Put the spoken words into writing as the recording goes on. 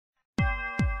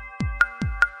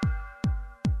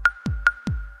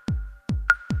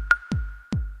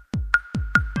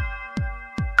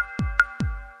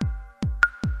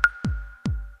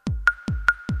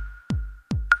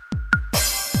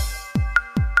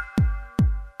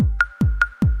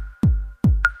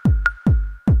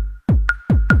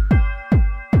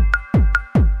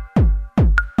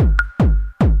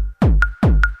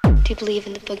believe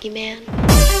in the boogeyman?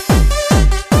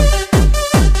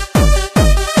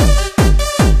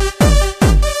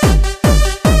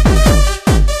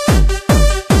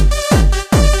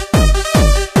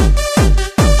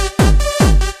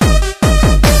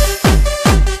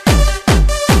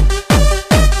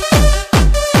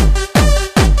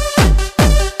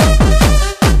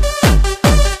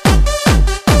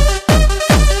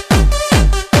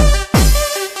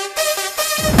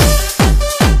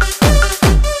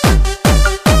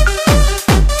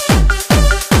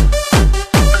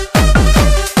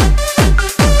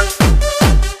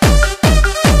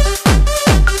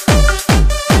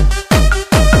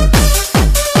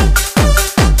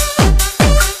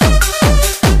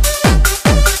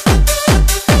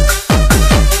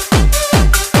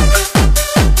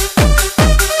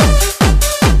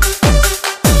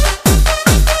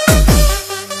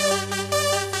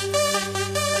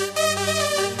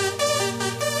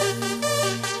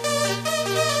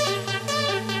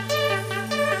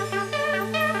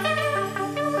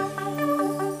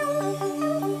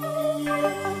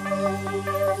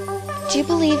 Do you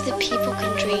believe that people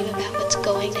can dream about what's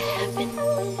going to happen?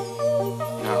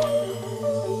 No.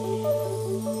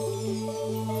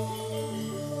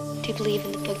 Do you believe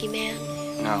in the boogeyman?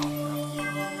 No.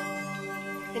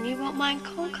 Then you won't mind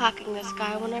cold-cocking this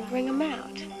guy when I bring him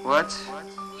out. What?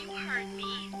 You heard me.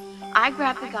 I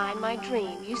grab the guy in my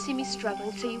dream. You see me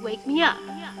struggling, so you wake me up.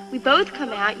 We both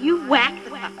come out, you whack the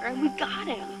fucker, and we got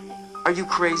him. Are you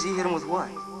crazy? Hit him with what?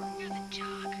 You're the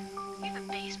jock. You have a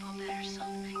baseball bat or something.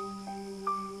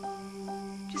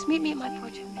 Just meet me at my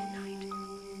porch at midnight.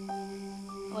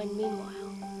 Oh, and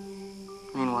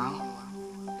meanwhile,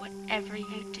 whatever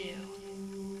you do,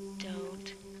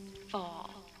 don't fall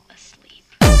asleep.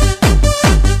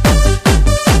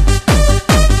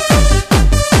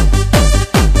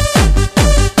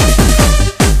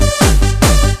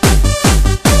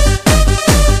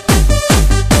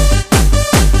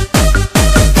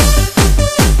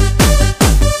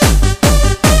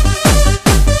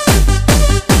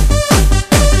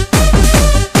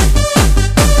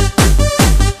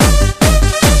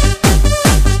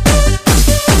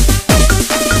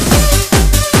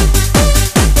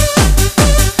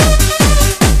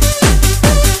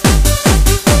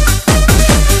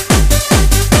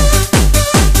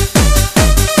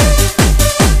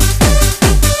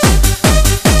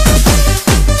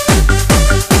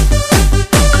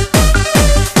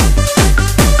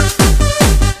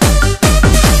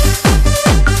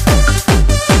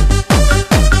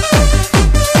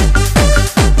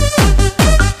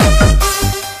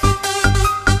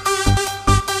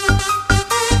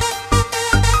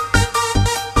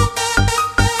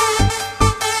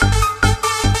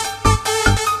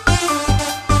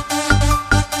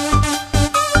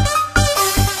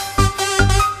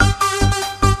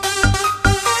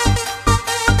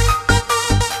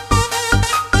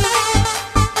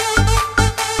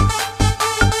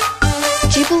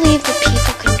 Do you believe that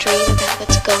people can dream about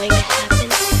what's going to happen?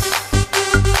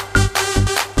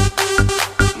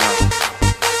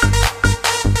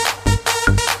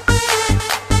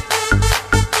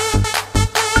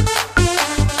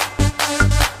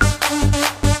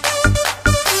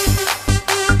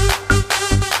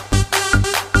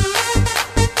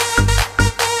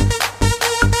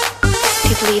 Do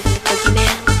you believe in the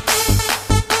boogeyman?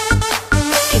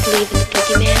 Do you believe in the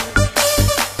boogeyman?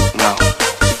 No.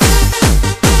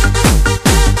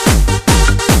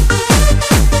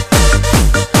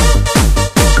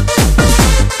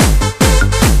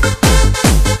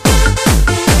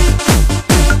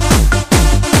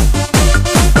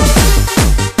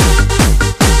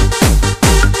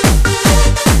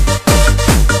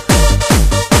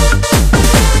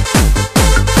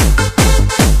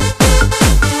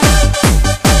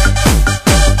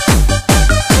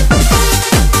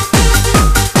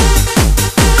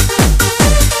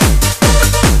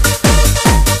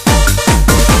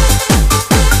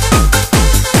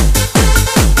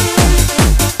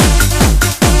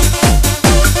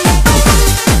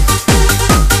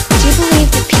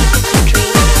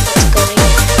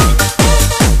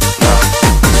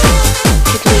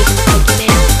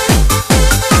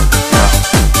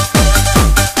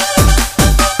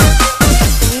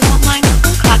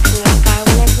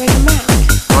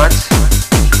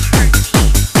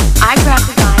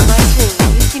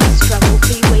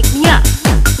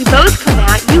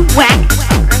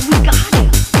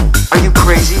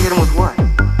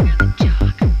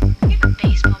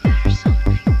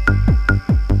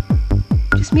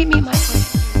 Meet me at my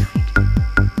place tonight.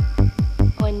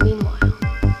 Oh, and meanwhile,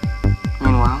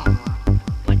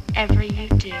 whatever you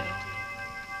do,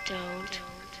 don't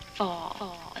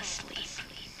fall asleep.